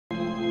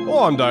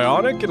Hello, I'm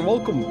Dieonik, and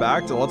welcome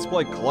back to Let's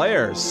Play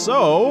Claire.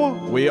 So,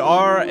 we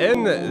are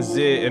in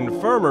the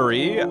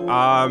infirmary.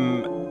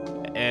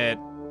 It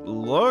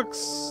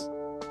looks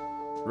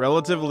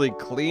relatively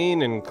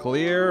clean and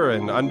clear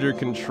and under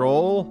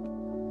control.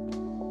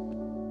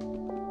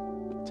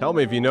 Tell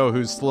me if you know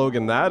whose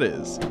slogan that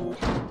is.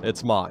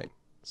 It's mine.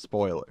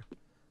 Spoiler.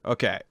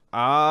 Okay,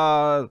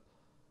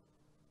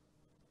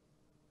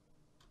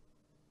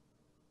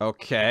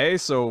 okay,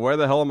 so where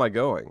the hell am I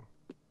going?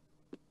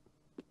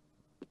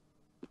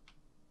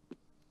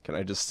 Can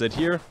I just sit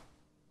here?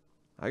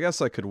 I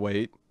guess I could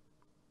wait.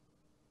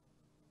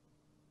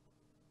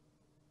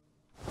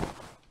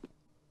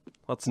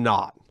 Let's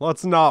not.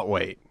 Let's not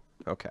wait.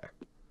 Okay.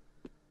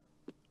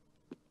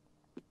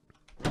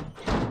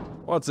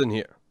 What's in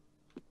here?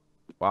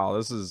 Wow,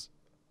 this is...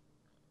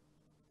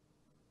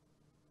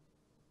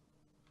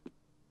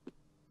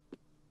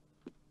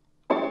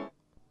 Found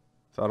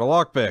a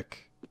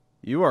lockpick.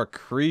 You are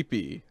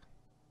creepy.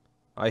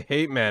 I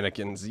hate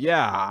mannequins.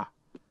 Yeah.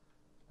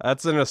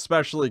 That's an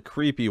especially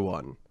creepy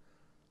one.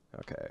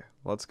 Okay,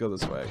 let's go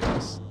this way, I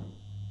guess.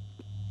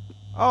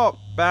 Oh,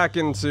 back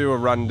into a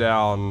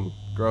rundown,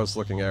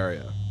 gross-looking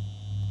area.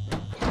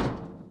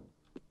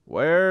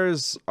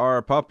 Where's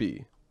our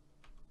puppy?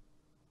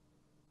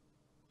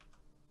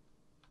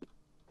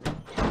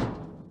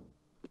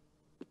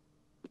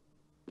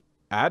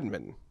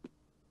 Admin.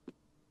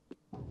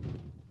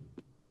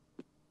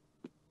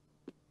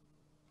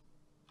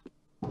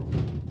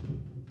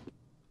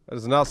 That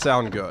does not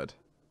sound good.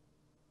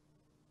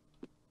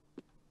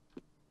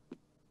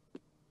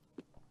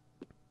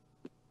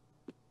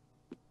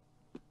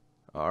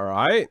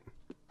 Alright.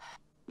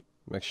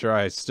 Make sure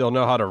I still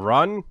know how to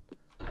run.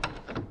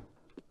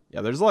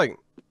 Yeah, there's like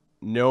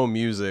no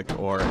music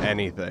or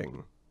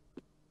anything.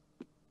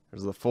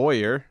 There's the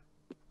foyer.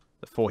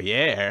 The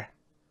foyer.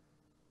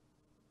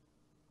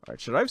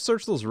 Alright, should I have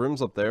searched those rooms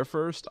up there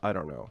first? I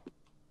don't know.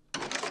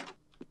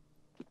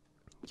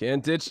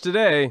 Can't ditch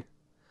today.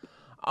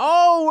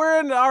 Oh,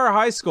 we're in our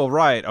high school.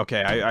 Right,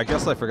 okay, I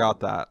guess I forgot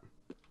that.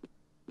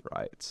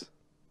 Right.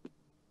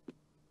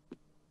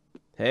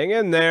 Hang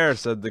in there,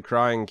 said the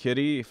crying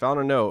kitty. Found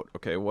a note.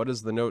 Okay, what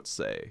does the note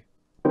say?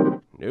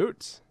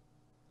 Note?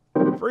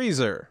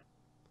 Freezer.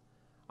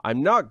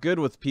 I'm not good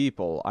with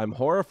people. I'm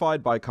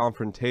horrified by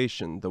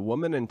confrontation. The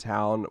woman in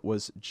town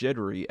was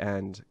jittery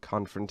and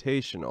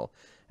confrontational.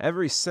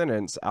 Every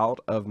sentence out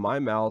of my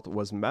mouth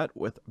was met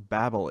with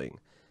babbling.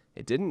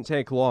 It didn't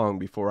take long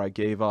before I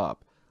gave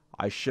up.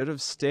 I should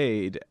have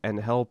stayed and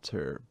helped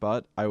her,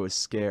 but I was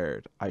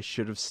scared. I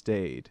should have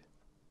stayed.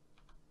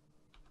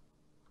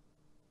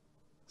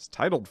 It's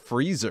titled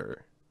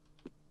Freezer.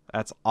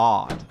 That's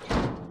odd.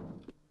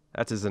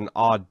 That is an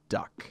odd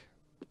duck.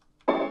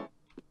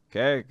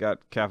 Okay,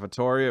 got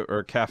cafeteria,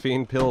 or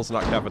caffeine pills,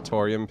 not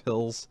cafetorium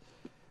pills.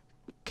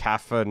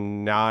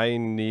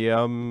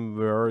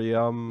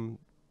 Caffeininium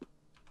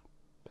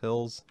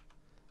pills.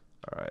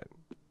 Alright.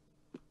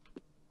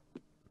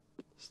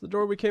 Is the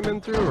door we came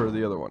in through, or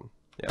the other one?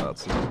 Yeah,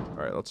 that's the one.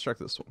 Alright, let's check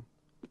this one.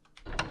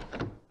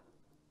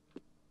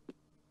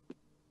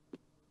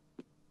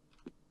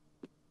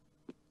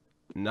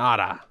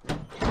 Nada.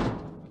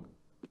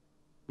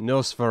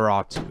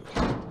 Nosferatu.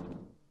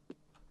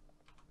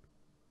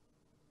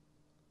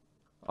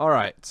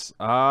 Alright.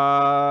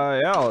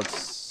 Yeah,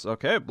 let's...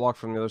 Okay, block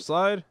from the other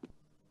side.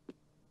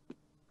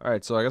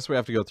 Alright, so I guess we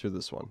have to go through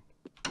this one.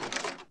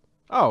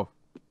 Oh.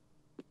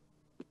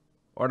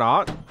 Or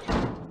not.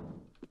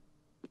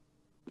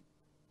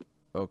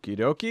 Okie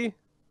dokie.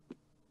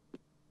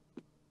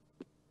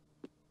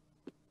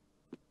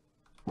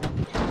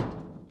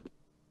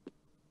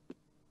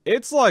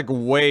 It's like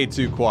way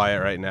too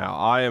quiet right now.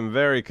 I am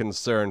very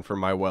concerned for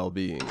my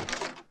well-being.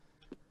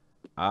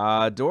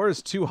 Door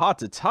is too hot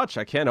to touch.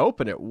 I can't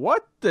open it.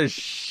 What the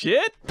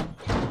shit?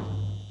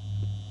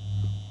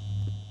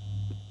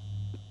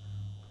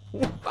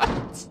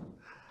 What?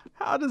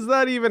 How does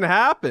that even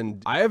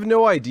happen? I have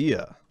no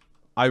idea.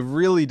 I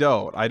really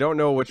don't. I don't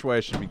know which way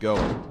I should be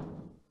going.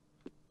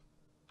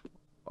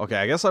 Okay,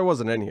 I guess I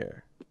wasn't in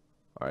here.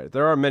 Alright,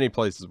 there are many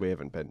places we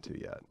haven't been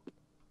to yet.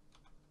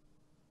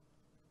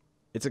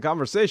 It's a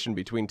conversation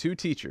between two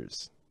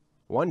teachers.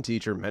 One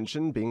teacher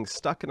mentioned being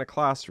stuck in a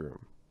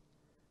classroom.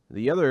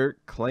 The other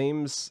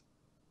calms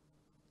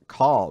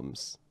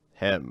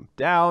him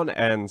down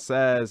and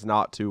says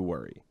not to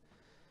worry.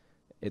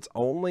 It's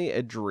only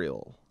a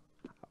drill.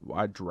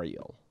 A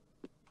drill.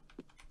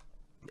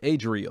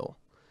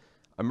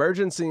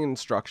 Emergency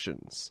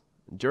instructions.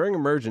 During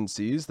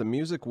emergencies, the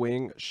music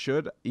wing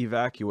should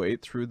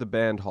evacuate through the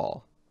band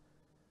hall.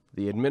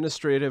 The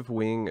administrative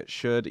wing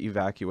should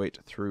evacuate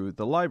through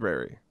the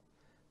library.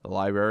 The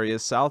library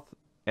is south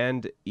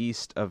and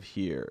east of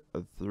here,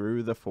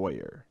 through the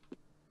foyer.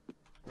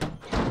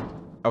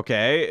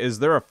 Okay, is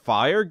there a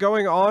fire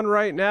going on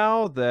right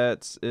now?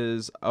 That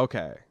is...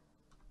 Okay.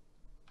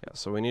 Yeah,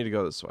 so we need to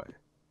go this way.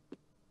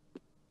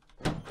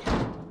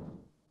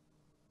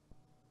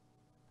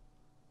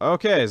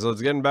 Okay, so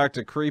it's getting back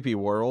to creepy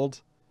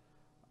world.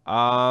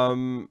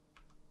 I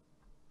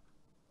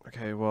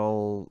Okay,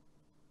 well,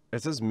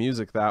 it says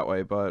music that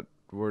way, but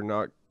we're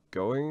not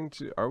going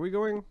to... Are we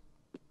going?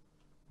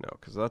 No,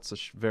 because that's a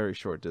very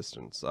short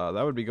distance. That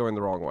would be going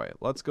the wrong way.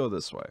 Let's go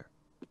this way.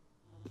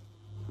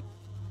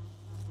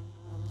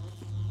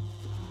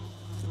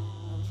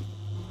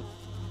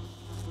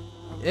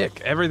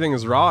 Ick, everything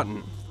is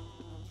rotten.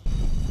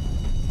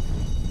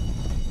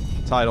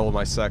 Title of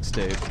my sex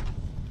tape.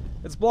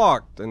 It's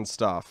blocked and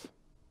stuff.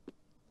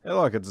 Hey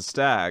look, it's a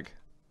stag.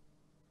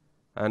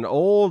 An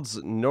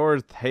old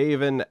North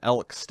Haven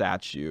elk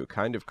statue.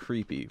 Kind of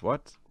creepy.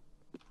 What?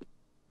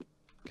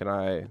 Can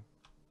I...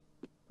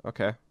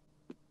 Okay.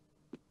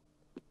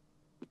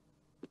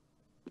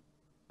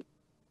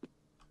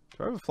 Do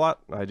I have a flat?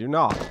 I do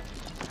not.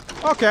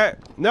 Okay.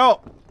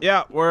 No.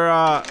 Yeah,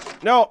 we're,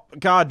 no.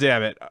 God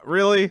damn it.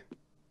 Really?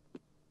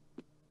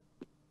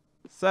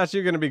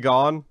 Statue gonna be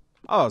gone?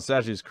 Oh,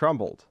 statue's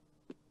crumbled.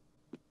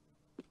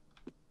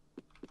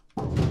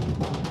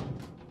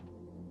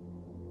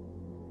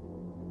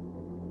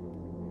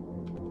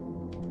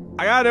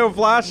 I got no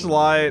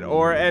flashlight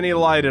or any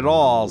light at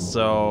all,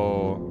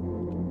 so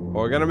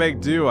we're gonna make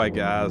do, I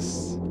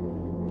guess.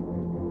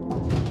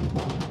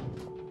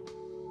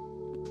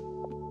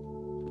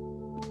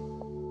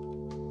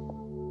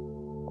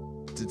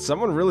 Did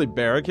someone really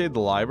barricade the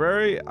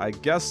library? I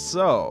guess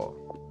so.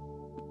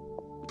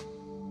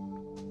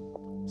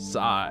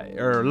 Sigh,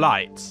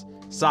 light.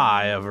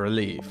 Sigh of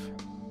relief.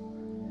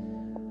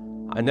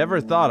 I never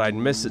thought I'd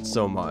miss it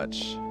so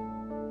much.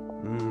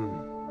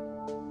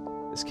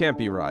 This can't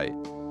be right.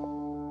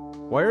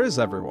 Where is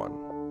everyone?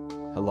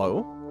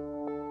 Hello?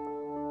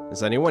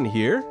 Is anyone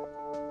here?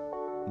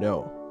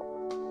 No.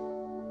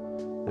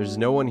 There's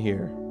no one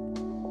here.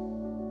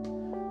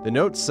 The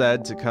note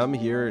said to come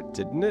here,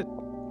 didn't it?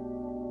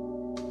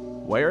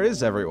 Where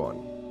is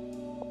everyone?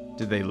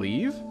 Did they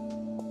leave?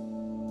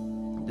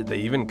 Did they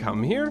even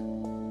come here?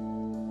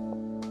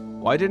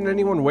 Why didn't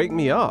anyone wake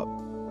me up?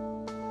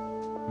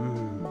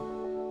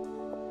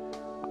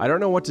 I don't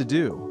know what to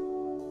do.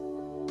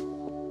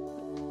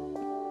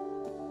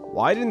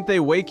 Why didn't they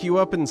wake you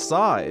up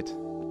inside?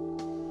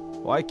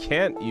 Why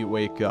can't you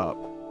wake up?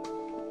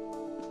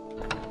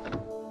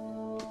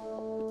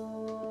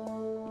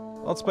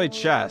 Let's play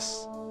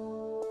chess.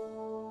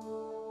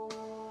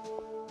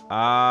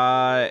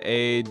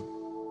 A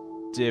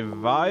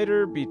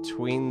divider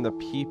between the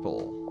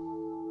people.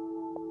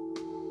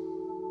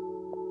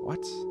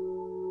 What?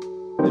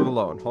 Leave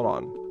alone. Hold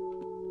on.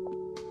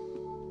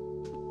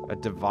 A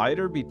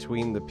divider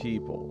between the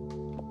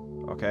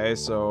people. Okay,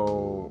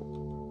 so...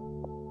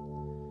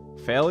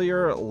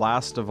 Failure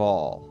last of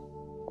all.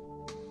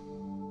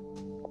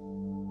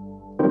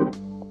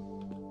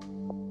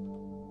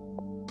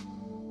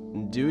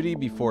 Duty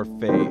before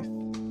faith.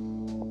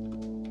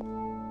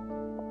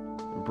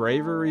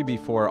 Bravery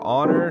before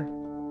honor.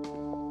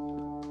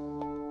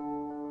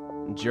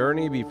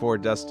 Journey before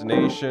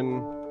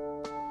destination.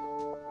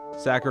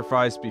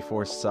 Sacrifice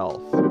before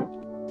self.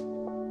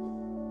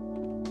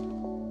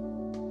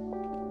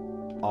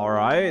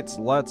 Alright,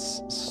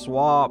 let's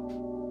swap.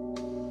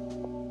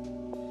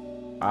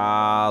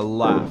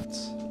 Left.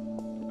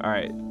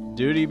 Alright,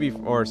 duty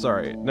before,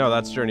 sorry. No,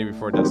 that's journey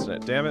before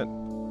destination. Damn it.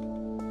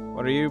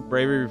 What are you?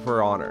 Bravery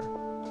before honor.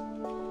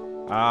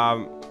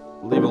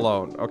 Leave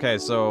alone. Okay,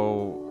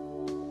 so...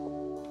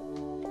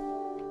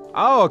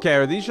 Oh, okay,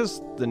 are these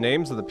just the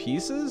names of the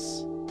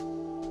pieces?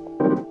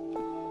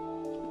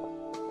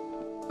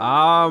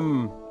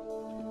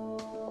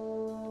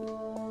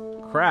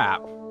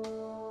 Crap.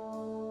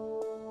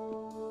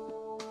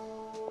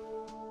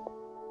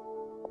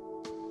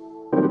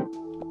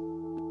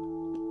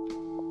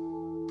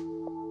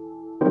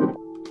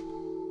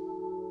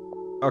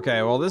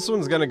 Okay, well this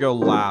one's gonna go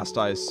last,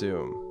 I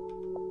assume.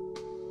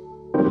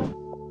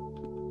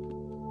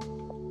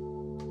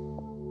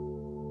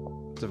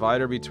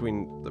 Divider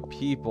between the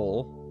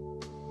people.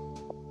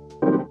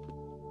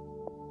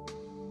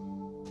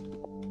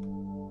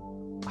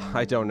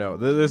 I don't know.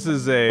 This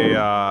is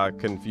a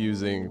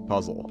confusing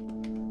puzzle.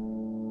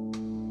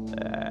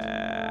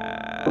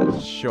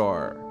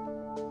 Sure.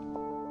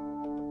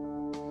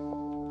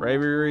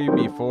 Bravery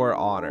before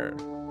honor.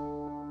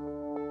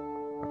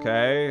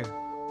 Okay.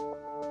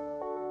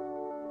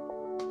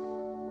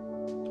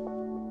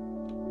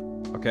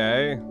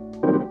 Okay.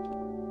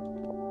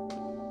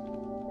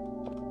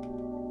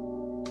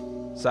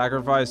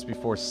 Sacrifice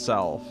before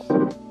self.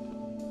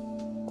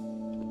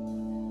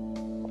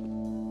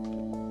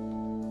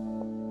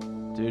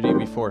 Duty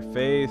before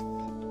faith.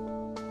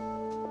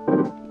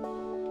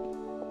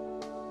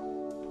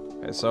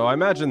 Okay, so I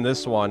imagine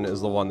this one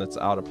is the one that's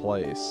out of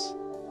place.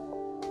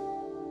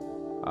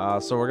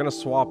 So we're gonna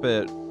swap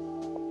it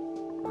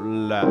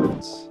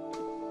left.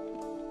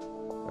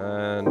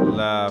 And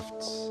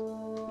left.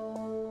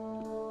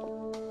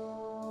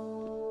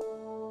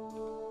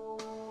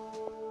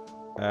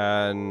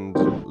 And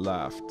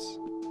left.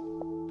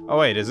 Oh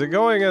wait, is it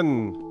going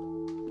in...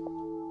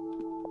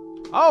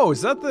 Oh,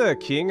 is that the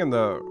king and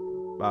the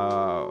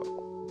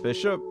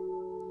bishop?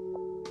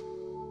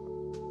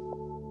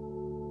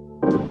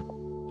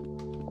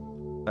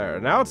 There,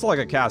 now it's like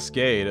a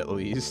cascade, at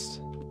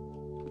least.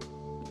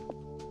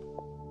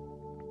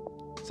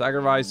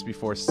 Sacrifice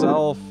before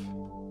self.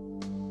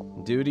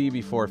 Duty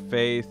before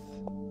faith.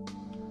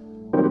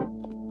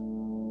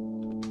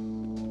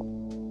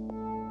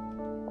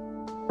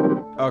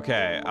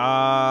 Okay,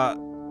 I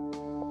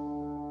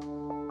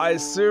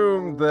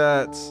assume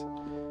that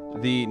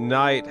the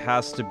knight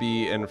has to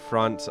be in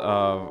front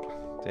of...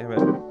 Damn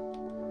it.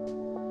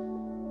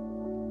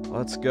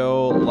 Let's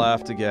go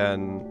left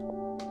again.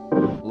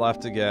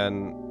 Left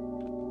again.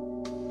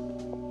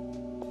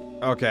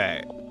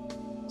 Okay.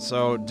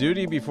 So,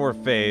 duty before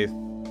faith.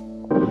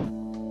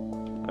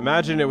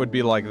 Imagine it would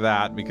be like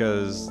that,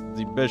 because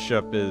the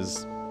bishop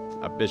is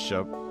a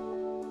bishop.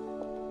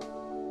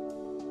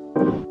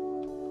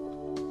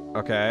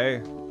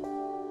 Okay.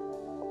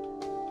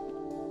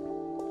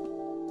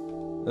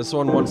 This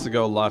one wants to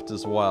go left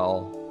as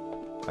well,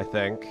 I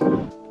think.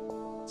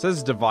 It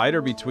says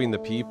divider between the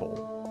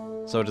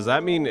people. So does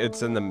that mean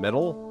it's in the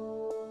middle?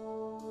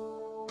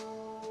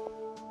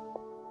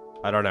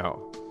 I don't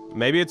know.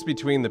 Maybe it's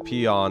between the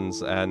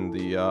peons and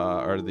the,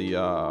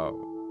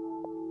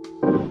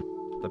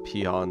 the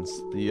peons.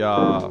 The,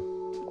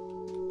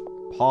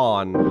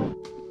 pawn.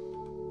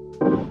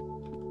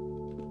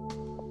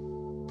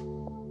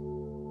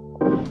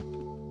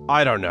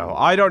 I don't know.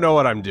 I don't know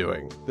what I'm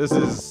doing. This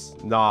is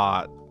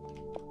not...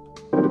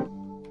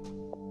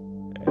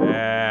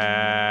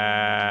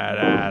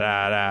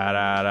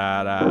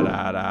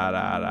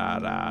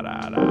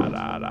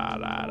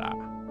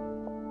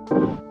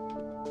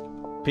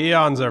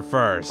 Peons are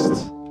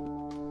first.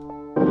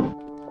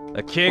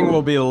 The king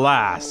will be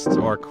last.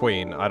 Or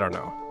queen. I don't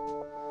know.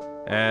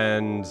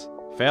 And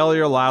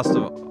failure last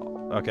of...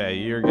 Okay,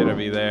 you're gonna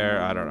be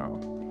there. I don't know.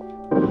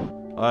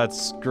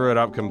 Let's screw it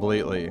up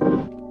completely.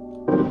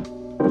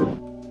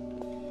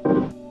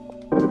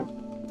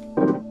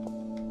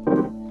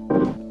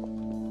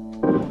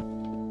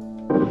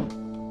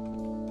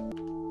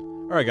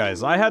 Alright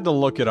guys, I had to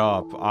look it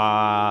up.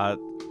 I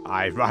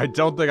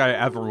don't think I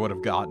ever would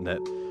have gotten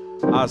it.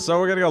 So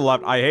we're gonna go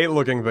left. I hate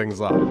looking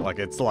things up. Like,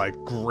 it's like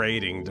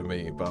grating to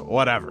me, but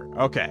whatever.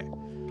 Okay.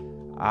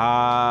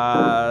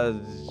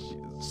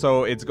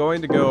 So it's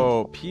going to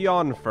go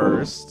peon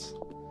first.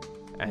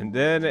 And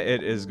then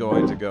it is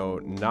going to go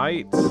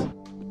knight.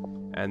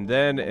 And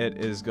then it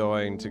is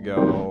going to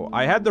go...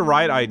 I had the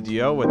right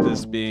idea with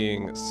this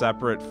being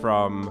separate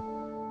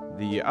from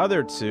the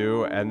other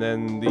two, and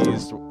then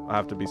these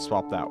have to be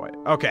swapped that way.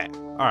 Okay,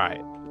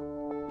 alright.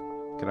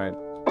 Can I...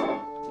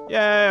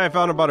 Yay, I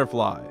found a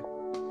butterfly.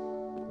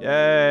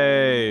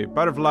 Yay,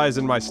 butterflies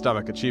in my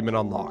stomach, achievement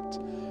unlocked.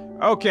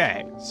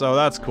 Okay, so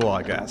that's cool,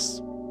 I guess.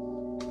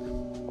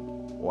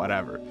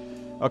 Whatever.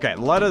 Okay,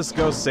 let us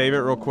go save it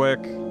real quick,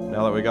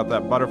 now that we got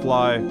that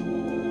butterfly.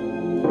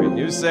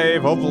 New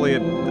save, hopefully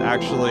it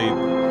actually...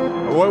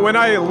 When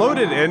I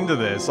loaded into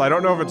this, I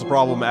don't know if it's a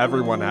problem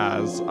everyone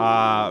has,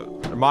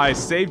 my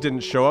save didn't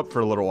show up for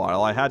a little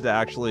while. I had to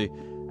actually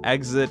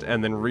exit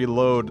and then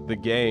reload the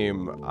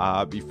game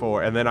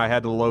before, and then I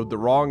had to load the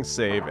wrong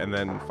save, and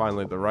then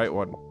finally the right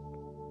one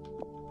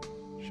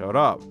showed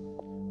up.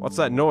 What's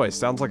that noise?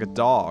 Sounds like a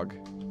dog.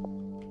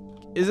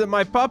 Is it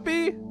my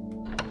puppy?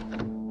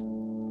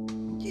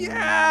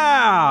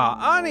 Yeah!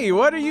 Honey,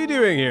 what are you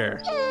doing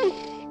here?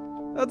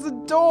 That's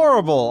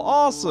adorable.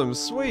 Awesome.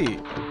 Sweet.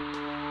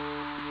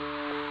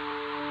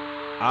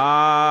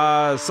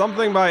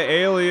 Something by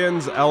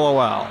aliens,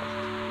 LOL.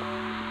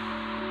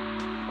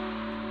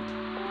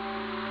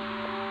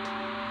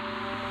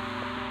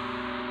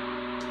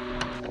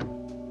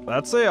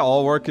 That'd say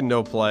all work and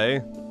no play.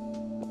 I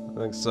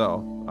think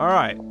so.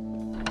 Alright.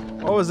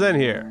 What was in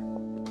here?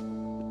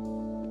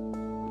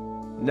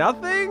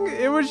 Nothing?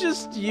 It was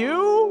just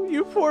you?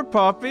 You poor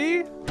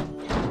puppy?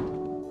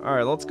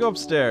 Alright, let's go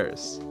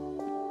upstairs.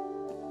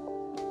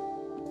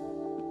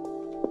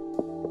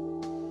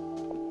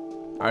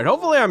 Alright,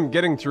 hopefully I'm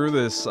getting through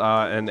this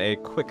in a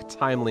quick,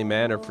 timely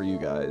manner for you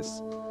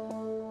guys.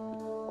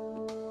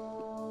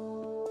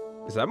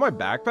 Is that my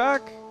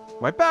backpack?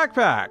 My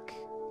backpack!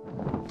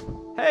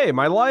 Hey,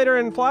 my lighter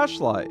and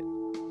flashlight.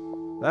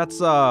 That's,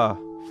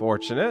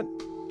 fortunate.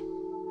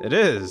 It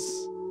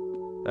is.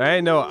 There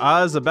ain't no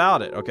us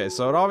about it. Okay,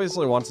 so it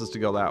obviously wants us to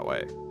go that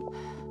way.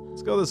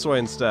 Let's go this way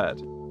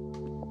instead.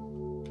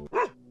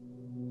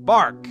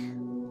 Bark!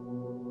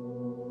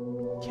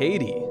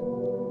 Katie.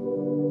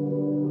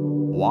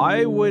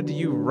 Why would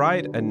you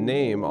write a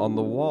name on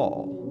the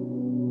wall?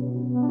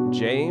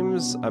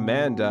 James,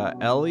 Amanda,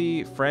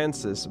 Ellie,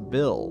 Francis,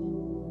 Bill.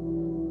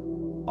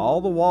 All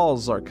the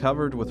walls are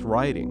covered with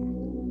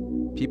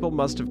writing. People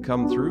must have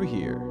come through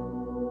here.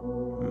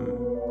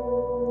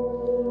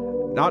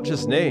 Not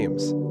just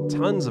names,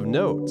 tons of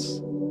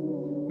notes.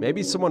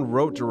 Maybe someone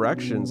wrote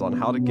directions on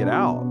how to get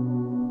out.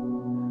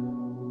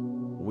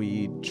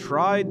 We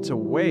tried to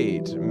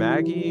wait,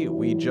 Maggie,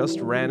 we just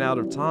ran out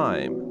of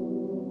time.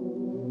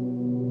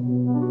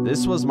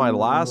 This was my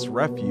last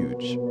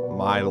refuge,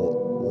 my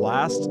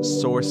last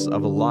source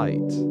of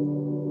light.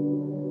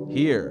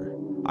 Here,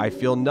 I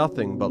feel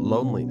nothing but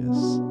loneliness.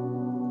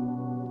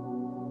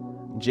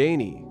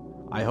 Janie,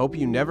 I hope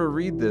you never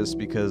read this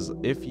because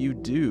if you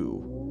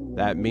do,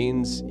 that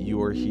means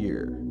you are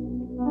here.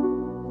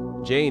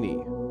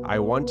 Janie, I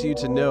want you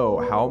to know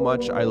how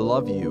much I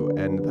love you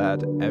and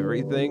that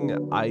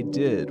everything I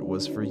did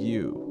was for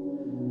you.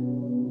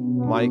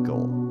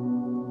 Michael.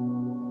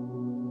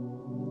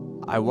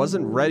 I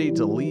wasn't ready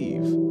to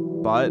leave,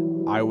 but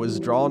I was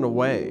drawn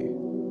away.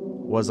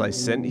 Was I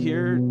sent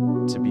here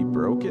to be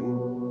broken?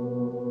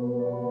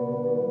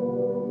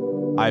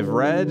 I've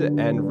read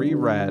and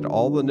reread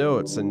all the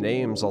notes and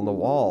names on the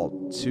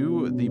wall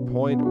to the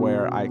point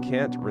where I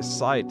can't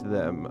recite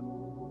them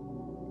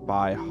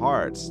by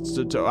heart.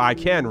 I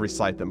can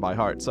recite them by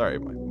heart. Sorry,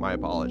 my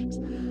apologies.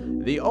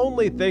 The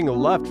only thing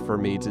left for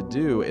me to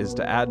do is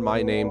to add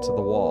my name to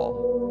the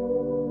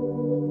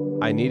wall.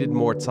 I needed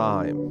more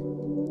time.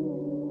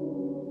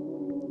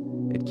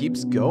 It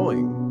keeps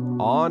going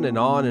on and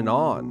on and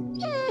on.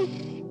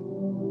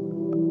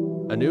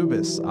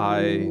 Anubis,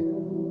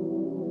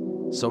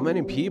 so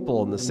many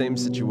people in the same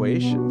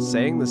situation,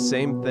 saying the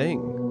same thing.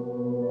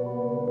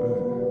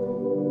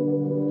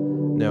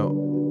 No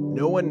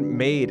one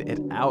made it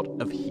out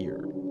of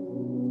here.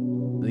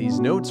 These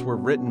notes were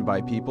written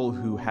by people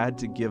who had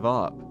to give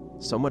up.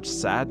 So much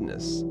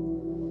sadness.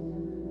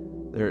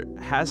 There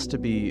has to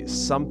be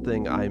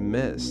something I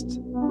missed.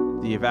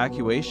 The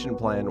evacuation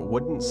plan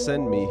wouldn't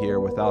send me here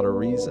without a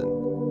reason.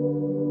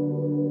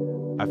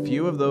 A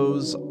few of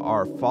those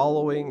are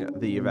following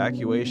the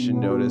evacuation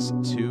notice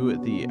to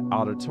the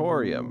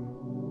auditorium.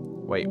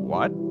 Wait,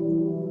 what?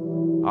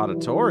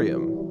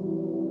 Auditorium?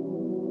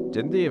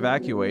 Didn't the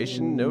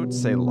evacuation note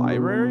say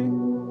library?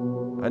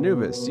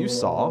 Anubis, you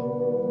saw.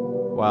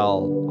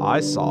 Well,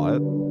 I saw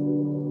it.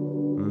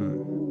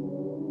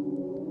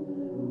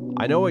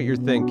 I know what you're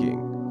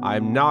thinking.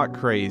 I'm not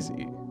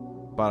crazy,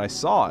 but I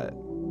saw it.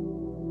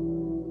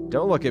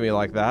 Don't look at me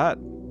like that.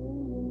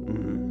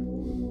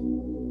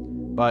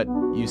 But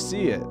you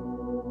see it.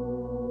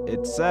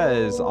 It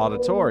says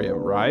auditorium,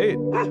 right?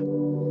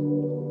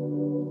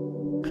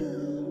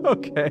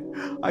 Okay,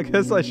 I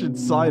guess I should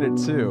sign it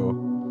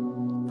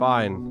too.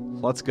 Fine,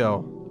 let's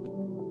go.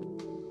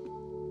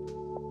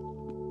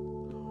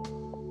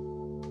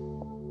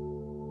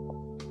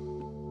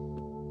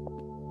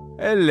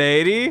 Hey,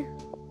 lady.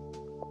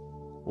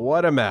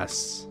 What a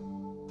mess.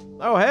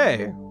 Oh,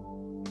 hey.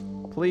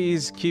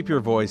 Please keep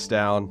your voice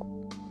down.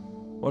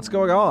 What's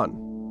going on?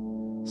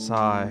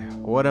 Sigh,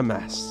 what a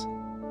mess.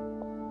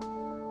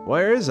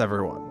 Where is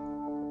everyone?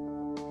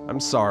 I'm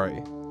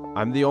sorry.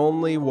 I'm the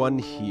only one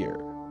here.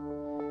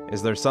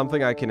 Is there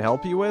something I can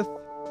help you with?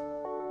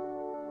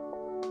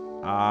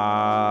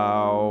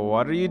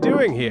 What are you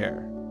doing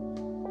here?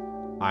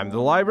 I'm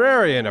the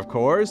librarian, of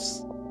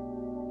course.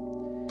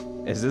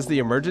 Is this the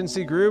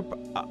emergency group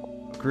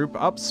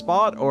up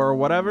spot or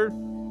whatever?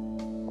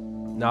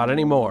 Not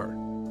anymore.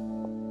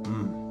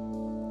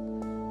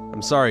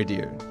 I'm sorry,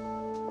 dear.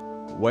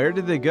 Where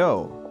did they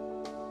go?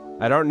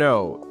 I don't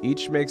know.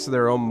 Each makes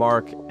their own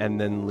mark and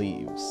then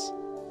leaves.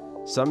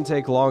 Some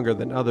take longer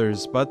than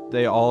others, but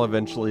they all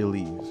eventually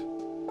leave.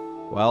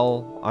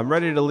 Well, I'm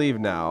ready to leave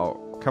now.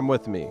 Come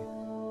with me.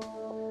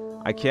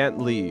 I can't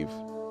leave.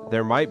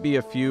 There might be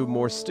a few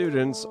more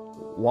students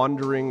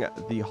wandering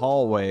the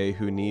hallway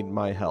who need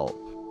my help.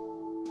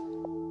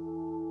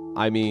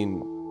 I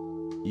mean,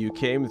 you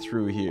came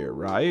through here,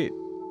 right?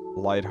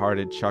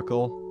 Lighthearted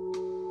chuckle.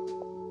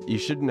 You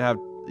shouldn't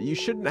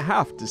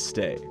have to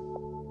stay.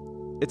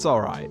 It's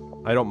all right.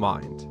 I don't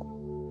mind.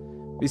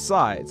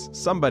 Besides,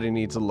 somebody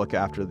needs to look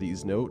after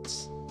these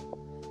notes.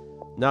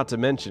 Not to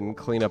mention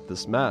clean up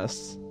this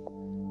mess.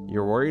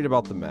 You're worried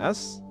about the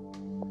mess?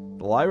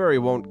 The library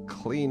won't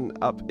clean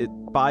up it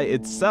by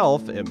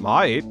itself. It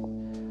might.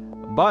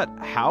 But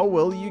how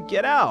will you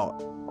get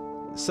out?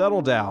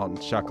 Settle down,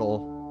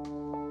 chuckle.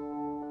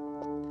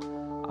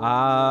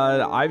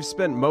 I've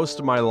spent most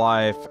of my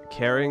life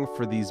caring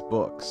for these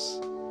books.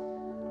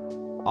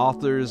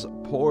 Authors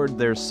poured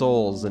their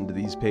souls into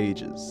these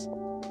pages.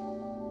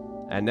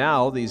 And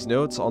now these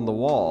notes on the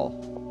wall,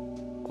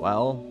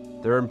 well,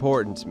 they're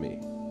important to me.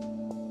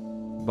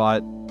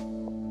 But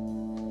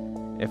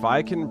if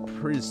I can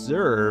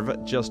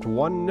preserve just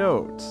one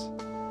note,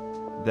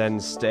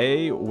 then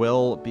staying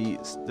will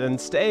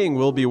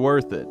be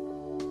worth it.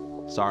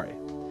 Sorry.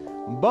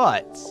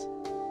 But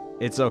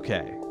it's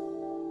okay.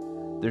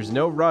 There's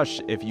no rush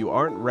if you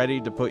aren't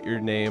ready to put your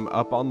name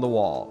up on the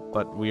wall,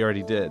 but we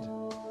already did.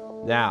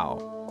 Now,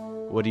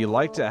 would you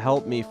like to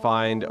help me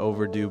find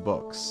overdue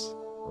books?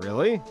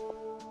 Really?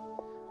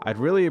 I'd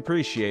really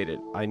appreciate it.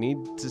 I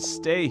need to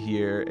stay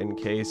here in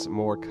case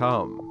more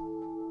come.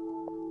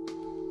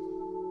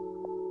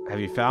 Have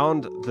you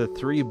found the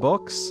 3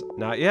 books?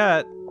 Not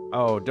yet.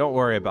 Oh, don't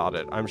worry about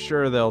it. I'm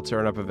sure they'll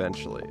turn up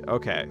eventually.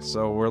 Okay,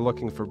 so we're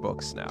looking for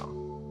books now.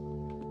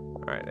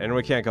 Alright, and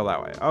we can't go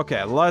that way.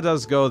 Okay, let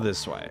us go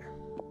this way.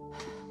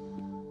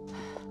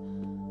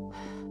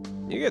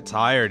 You get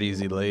tired,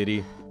 easy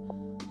lady.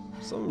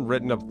 Something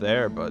written up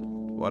there, but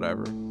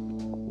whatever.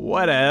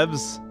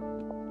 Whatevs.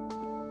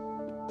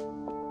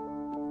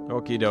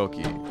 Okie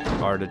dokie.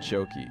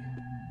 Artichoke.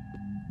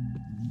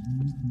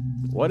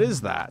 What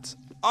is that?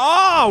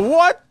 Ah,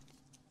 what?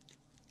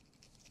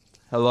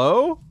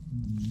 Hello?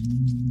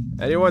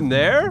 Anyone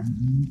there?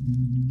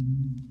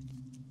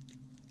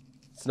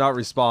 It's not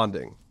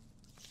responding.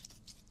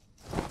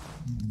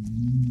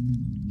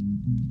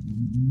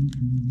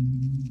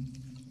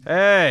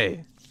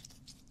 Hey!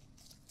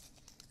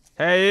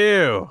 Hey,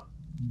 you!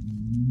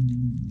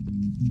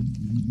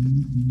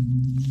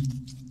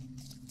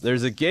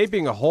 There's a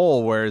gaping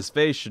hole where his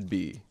face should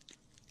be.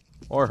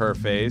 Or her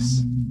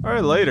face.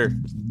 Alright, later.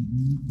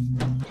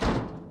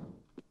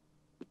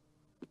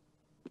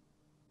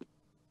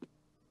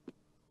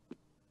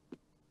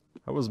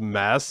 I was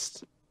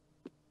messed.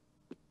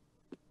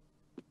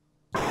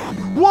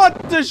 What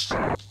the sh-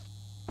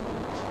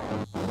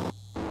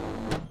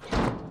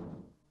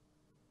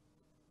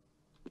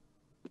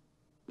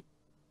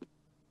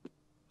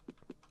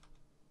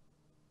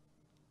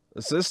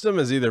 The system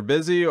is either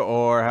busy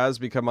or has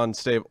become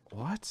unstable.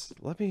 What?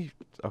 Let me...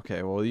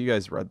 Okay, well, you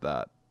guys read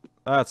that.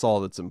 That's all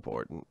that's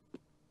important.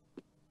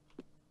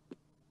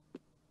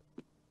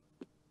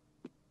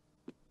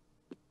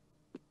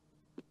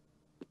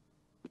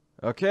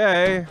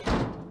 Okay.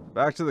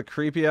 Back to the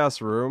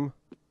creepy-ass room.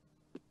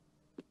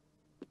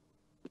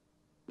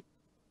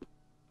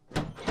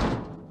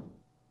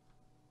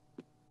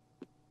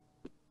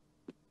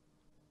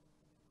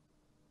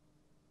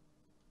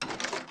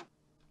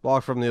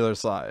 Block from the other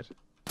side.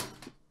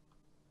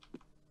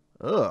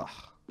 Ugh.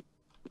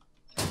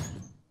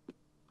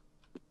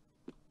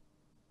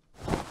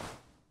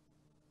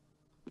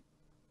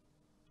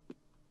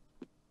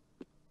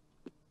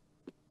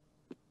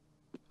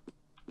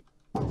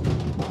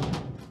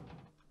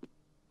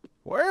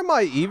 Where am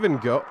I even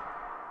going?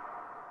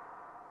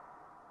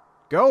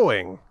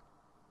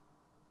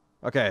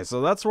 Okay,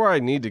 so that's where I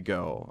need to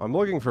go. I'm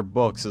looking for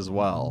books as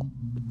well.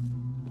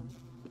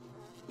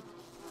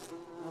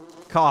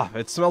 Cough,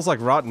 it smells like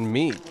rotten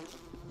meat.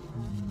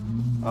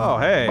 Oh,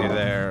 hey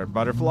there,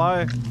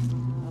 butterfly.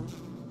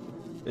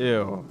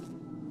 Ew.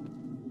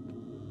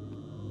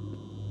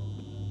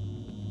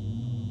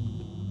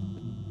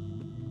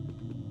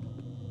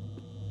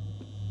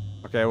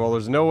 Okay, well,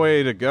 there's no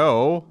way to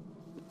go.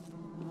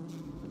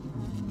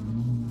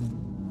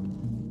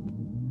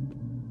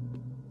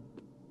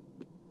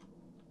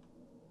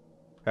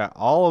 Yeah,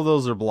 all of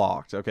those are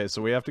blocked. Okay,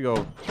 so we have to go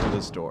through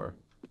this door.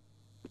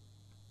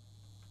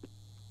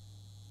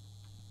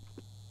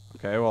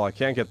 Okay, well, I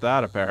can't get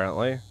that,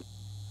 apparently.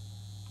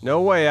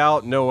 No way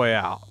out, no way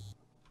out.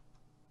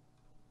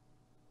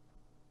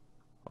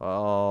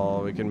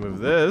 Well, we can move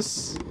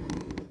this.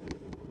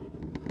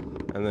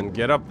 And then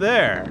get up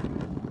there.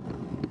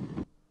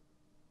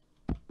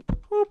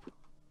 Whoop.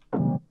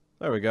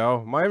 There we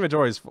go. My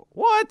inventory's full.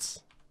 What?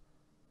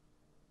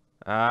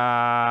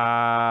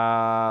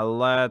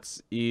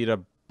 Let's eat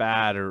a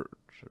batter.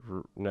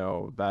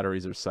 No,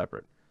 batteries are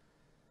separate.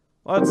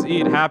 Let's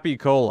eat Happy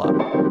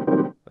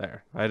Cola.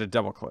 There, I had to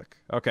double click.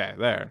 Okay,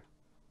 there.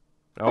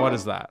 Now what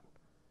is that?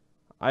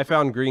 I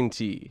found green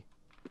tea.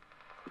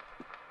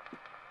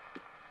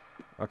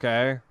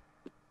 Okay.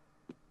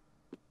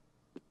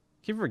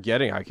 Keep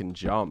forgetting I can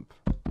jump.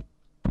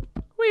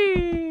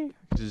 Whee!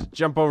 I can just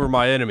jump over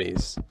my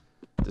enemies.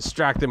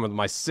 Distract them with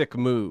my sick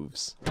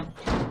moves.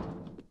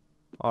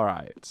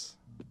 Alright.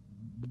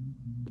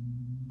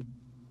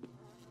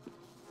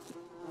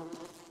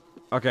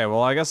 Okay,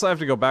 well, I guess I have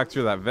to go back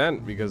through that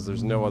vent because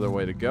there's no other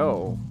way to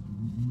go.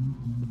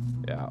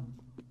 Yeah.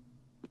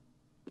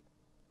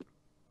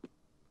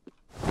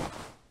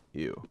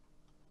 You.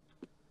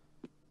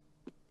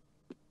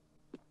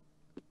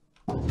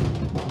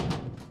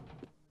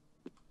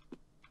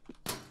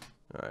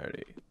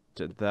 Alrighty.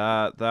 Did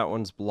that. That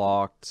one's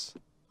blocked.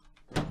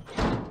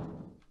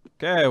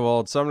 Okay, well,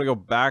 it's time to go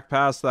back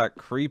past that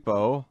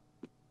creepo.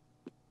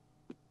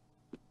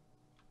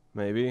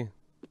 Maybe.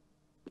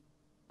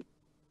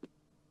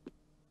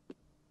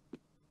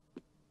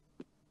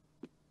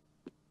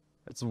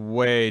 It's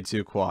way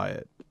too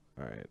quiet.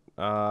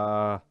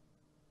 Alright.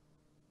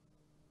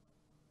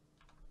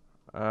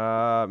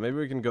 Maybe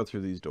we can go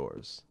through these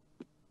doors.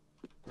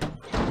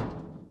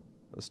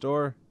 This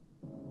door?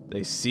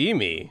 They see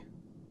me.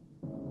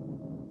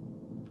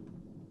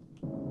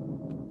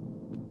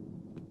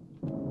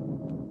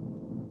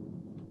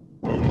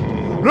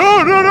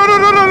 No, no, no, no,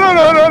 no, no,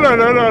 no, no, no, no,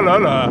 no, no, no,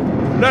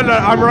 no, no,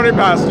 I'm running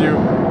past you.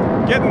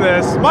 Getting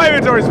this. My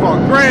inventory's full.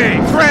 Great,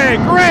 great,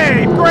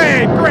 great,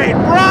 great, great.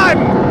 Run!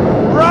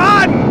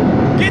 Run!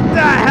 Get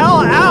the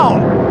hell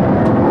out!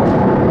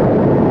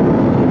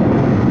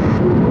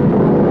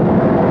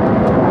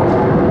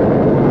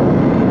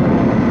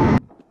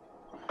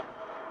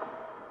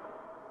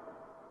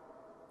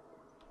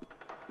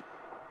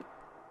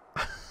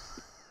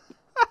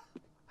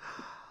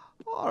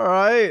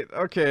 Alright,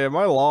 okay, am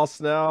I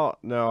lost now?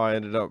 No, I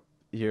ended up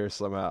here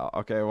somehow.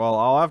 Okay, well,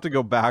 I'll have to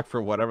go back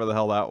for whatever the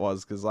hell that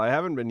was, because I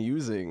haven't been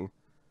using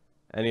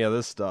any of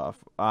this stuff.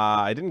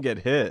 I didn't get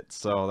hit,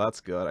 so that's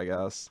good, I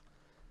guess.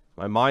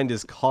 My mind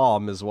is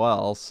calm as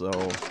well, so...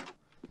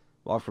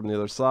 Block from the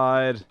other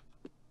side.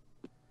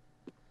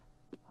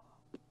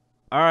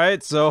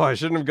 Alright, so I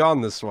shouldn't have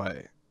gone this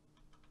way.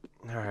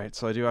 Alright,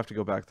 so I do have to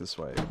go back this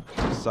way.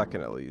 For a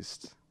second at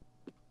least.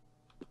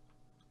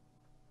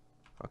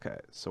 Okay,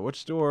 so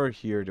which door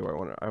here do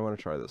I want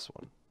to try this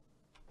one.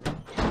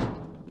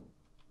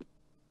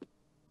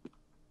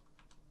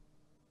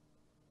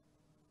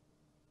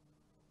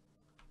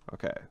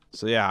 Okay,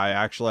 so yeah, I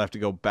actually have to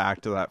go back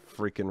to that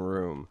freaking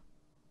room.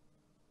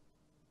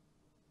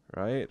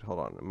 Right? Hold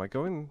on, am I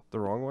going the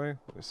wrong way?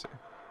 Let me see.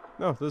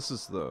 No, this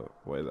is the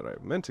way that I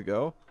meant to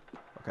go.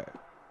 Okay.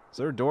 Is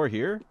there a door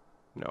here?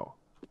 No.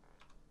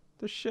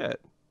 The shit.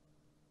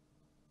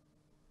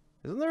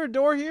 Isn't there a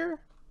door here?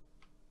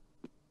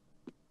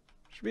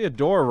 Should be a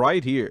door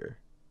right here.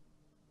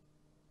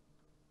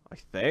 I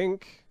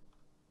think.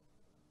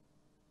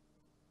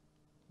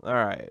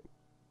 Alright.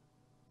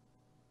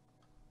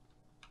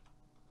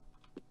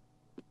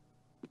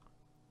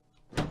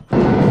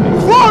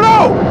 Oh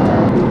no!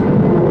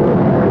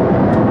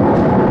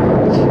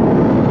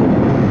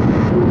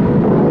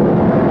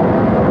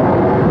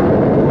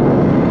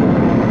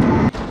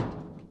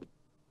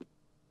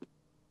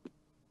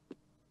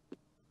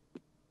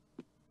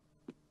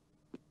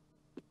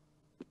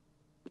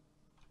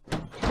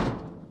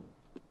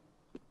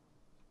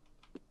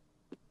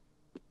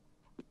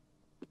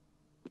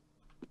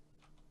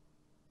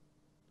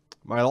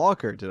 My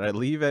locker. Did I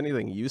leave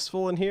anything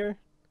useful in here?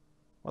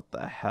 What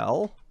the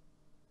hell?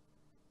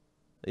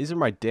 These are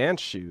my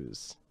dance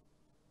shoes.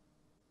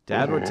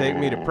 Dad would take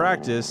me to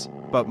practice,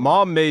 but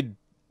Mom made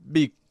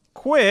me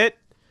quit.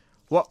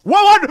 What?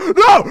 What?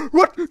 No!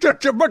 What?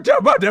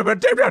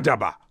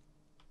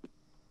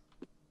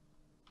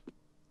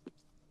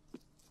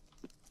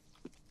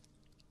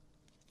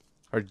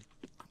 Or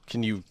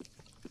can you?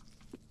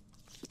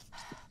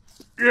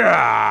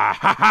 Yeah!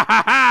 Ha ha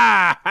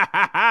ha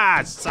ha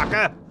ha!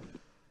 Sucker!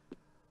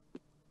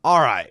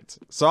 Alright,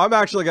 so I'm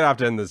actually gonna have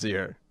to end this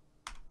here.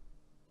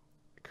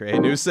 Create a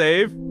new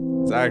save.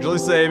 It's actually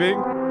saving.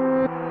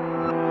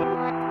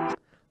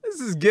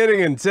 This is getting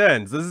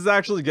intense. This is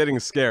actually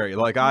getting scary.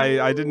 Like,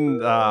 I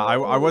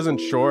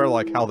wasn't sure,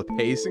 like, how the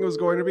pacing was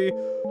going to be.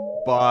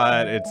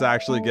 But it's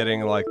actually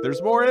getting, like,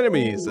 there's more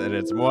enemies, and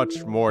it's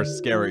much more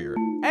scarier.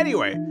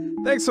 Anyway,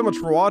 thanks so much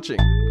for watching.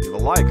 Leave a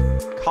like,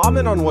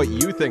 comment on what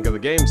you think of the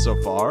game so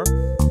far.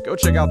 Go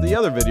check out the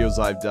other videos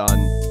I've done,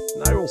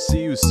 and I will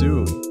see you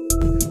soon.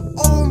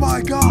 Oh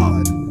my god!